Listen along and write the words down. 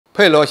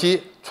佩洛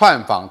西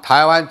窜访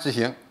台湾之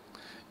行，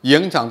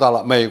影响到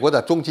了美国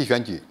的中期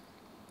选举，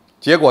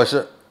结果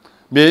是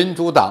民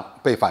主党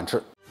被反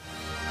噬。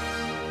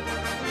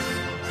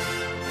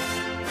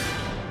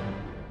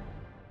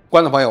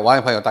观众朋友、网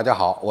友朋友，大家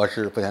好，我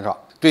是付天少。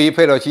对于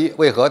佩洛西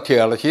为何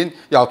铁了心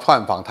要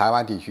窜访台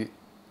湾地区，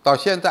到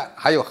现在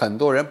还有很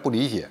多人不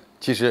理解。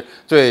其实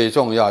最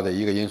重要的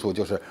一个因素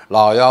就是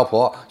老妖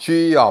婆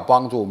需要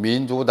帮助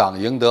民主党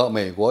赢得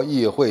美国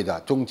议会的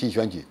中期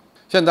选举。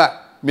现在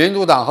民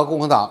主党和共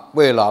和党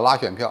为了拉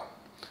选票，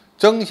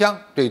争相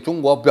对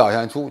中国表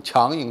现出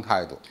强硬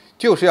态度，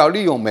就是要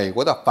利用美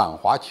国的反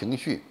华情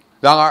绪。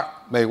然而，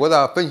美国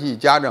的分析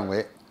家认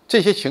为，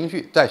这些情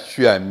绪在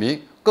选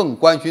民更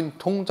关心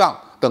通胀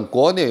等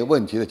国内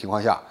问题的情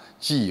况下，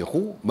几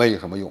乎没有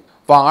什么用，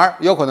反而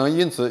有可能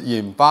因此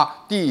引发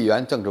地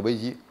缘政治危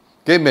机，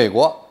给美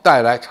国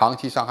带来长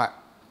期伤害。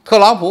特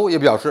朗普也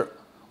表示，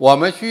我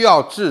们需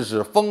要制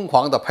止疯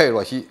狂的佩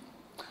洛西。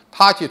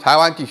他去台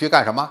湾地区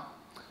干什么？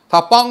他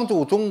帮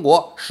助中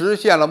国实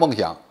现了梦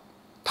想，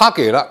他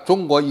给了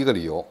中国一个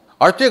理由，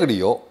而这个理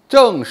由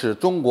正是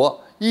中国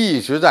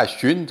一直在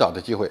寻找的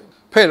机会。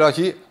佩洛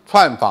西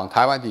窜访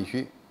台湾地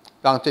区，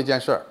让这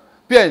件事儿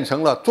变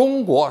成了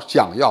中国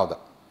想要的。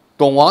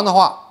懂王的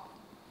话，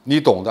你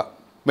懂的。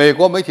美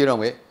国媒体认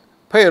为，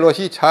佩洛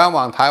西前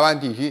往台湾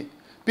地区，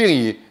并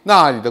与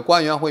那里的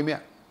官员会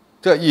面，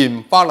这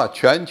引发了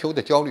全球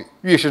的焦虑，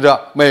预示着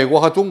美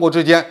国和中国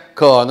之间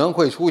可能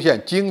会出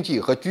现经济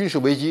和军事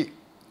危机。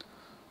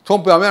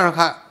从表面上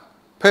看，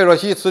佩洛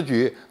西此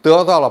举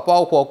得到了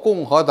包括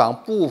共和党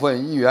部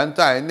分议员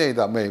在内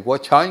的美国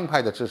强硬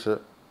派的支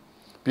持，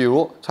比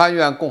如参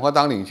院共和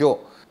党领袖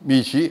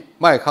米奇·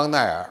麦康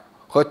奈尔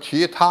和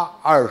其他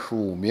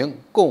25名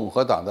共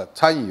和党的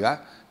参议员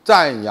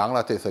赞扬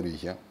了这次旅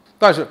行。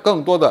但是，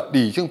更多的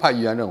理性派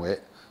议员认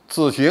为，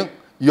此行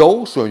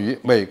有损于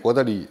美国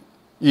的利益。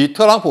以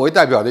特朗普为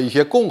代表的一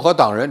些共和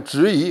党人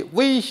质疑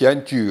危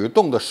险举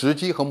动的时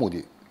机和目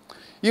的，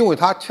因为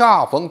他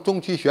恰逢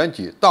中期选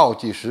举倒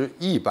计时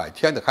100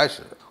天的开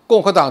始。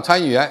共和党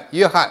参议员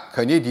约翰·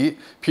肯尼迪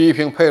批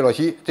评佩洛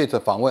西这次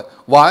访问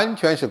完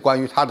全是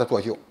关于他的作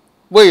秀，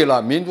为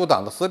了民主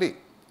党的私利，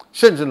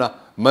甚至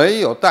没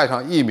有带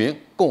上一名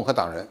共和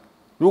党人。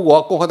如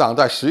果共和党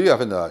在10月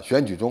份的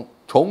选举中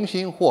重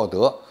新获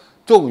得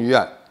众议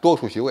院多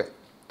数席位，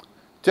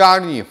加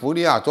利福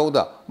尼亚州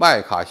的麦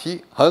卡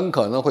锡很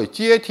可能会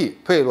接替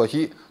佩洛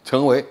西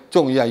成为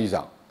众议院议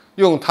长。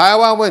用台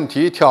湾问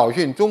题挑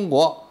衅中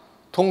国，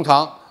通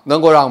常能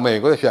够让美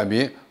国的选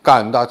民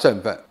感到振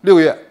奋。6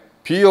月，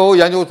皮尤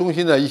研究中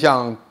心的一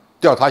项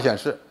调查显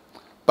示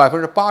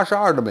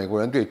，82%的美国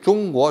人对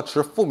中国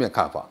持负面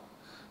看法，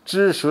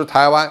支持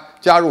台湾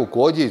加入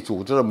国际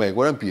组织的美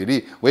国人比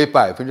例为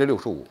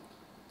65%，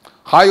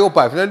还有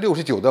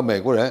69%的美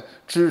国人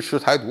支持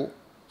台独。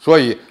所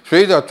以，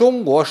随着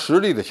中国实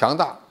力的强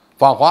大，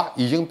反华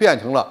已经变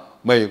成了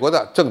美国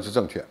的政治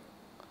正确。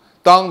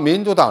当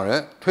民主党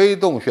人推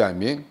动选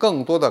民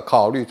更多的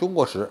考虑中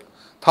国时，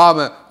他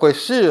们会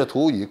试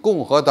图与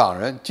共和党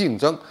人竞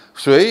争，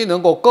谁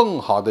能够更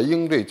好地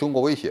应对中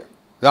国威胁。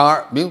然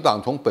而，民主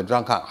党从本质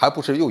上看还不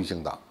是右翼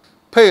政党。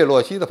佩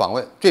洛西的访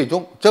问最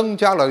终增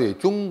加了对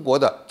中国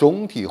的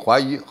总体怀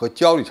疑和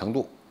焦虑程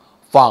度，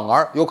反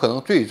而有可能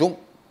最终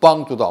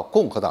帮助到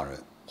共和党人。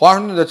华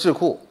盛顿的智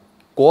库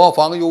国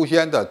防优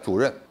先的主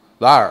任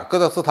莱尔·戈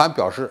特斯坦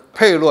表示，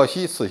佩洛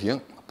西此行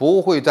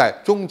不会在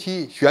中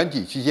期选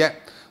举期间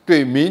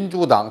对民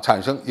主党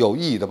产生有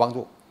意义的帮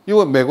助，因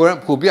为美国人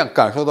普遍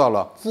感受到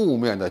了负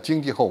面的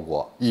经济后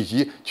果以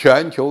及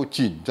全球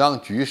紧张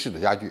局势的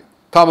加剧，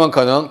他们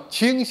可能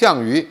倾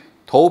向于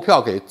投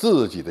票给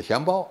自己的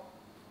钱包。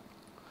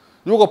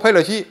如果佩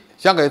洛西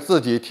想给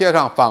自己贴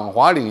上反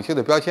华领袖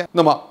的标签，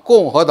那么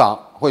共和党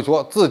会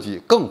说自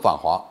己更反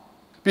华。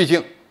毕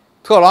竟，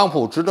特朗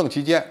普执政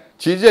期间，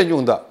其任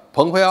用的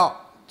蓬佩奥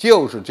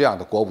就是这样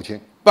的国务卿。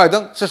拜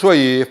登之所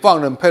以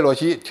放任佩洛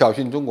西挑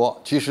衅中国，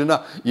其实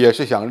也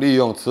是想利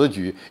用此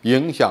举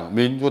影响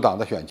民主党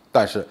的选情。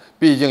但是，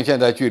毕竟现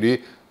在距离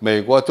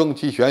美国中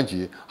期选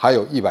举还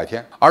有100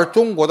天，而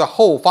中国的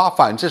后发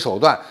反制手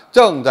段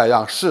正在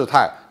让事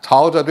态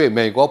朝着对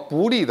美国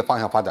不利的方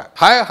向发展。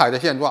台海的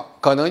现状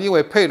可能因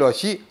为佩洛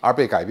西而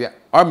被改变，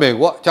而美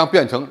国将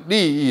变成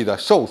利益的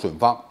受损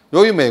方。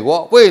由于美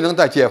国未能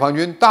在解放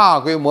军大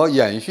规模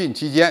演训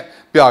期间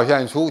表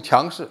现出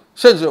强势，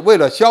甚至为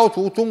了消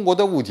除中国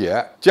的误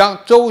解，将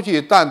洲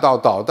际弹道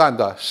导弹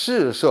的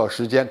试射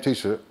时间推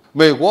迟，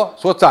美国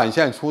所展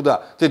现出的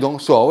这种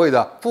所谓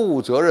的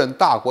负责任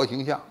大国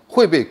形象，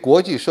会被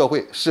国际社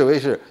会视为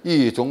是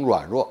一种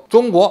软弱。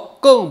中国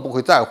更不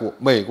会在乎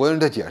美国人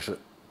的解释。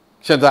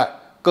现在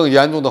更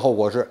严重的后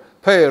果是，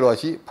佩洛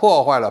西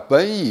破坏了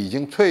本已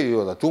经脆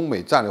弱的中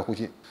美战略互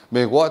信。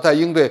美国在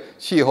应对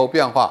气候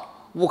变化、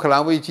乌克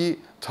兰危机、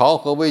朝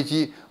核危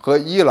机和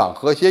伊朗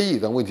核协议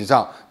等问题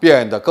上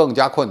变得更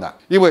加困难，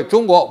因为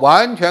中国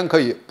完全可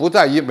以不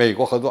再与美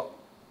国合作。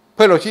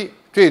佩洛西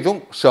最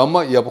终什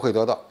么也不会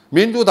得到，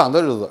民主党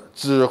的日子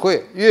只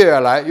会越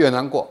来越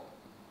难过。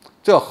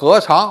这何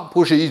尝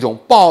不是一种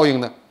报应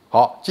呢？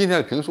好，今天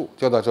的评述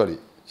就到这里，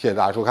谢谢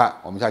大家收看，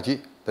我们下期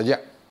再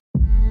见。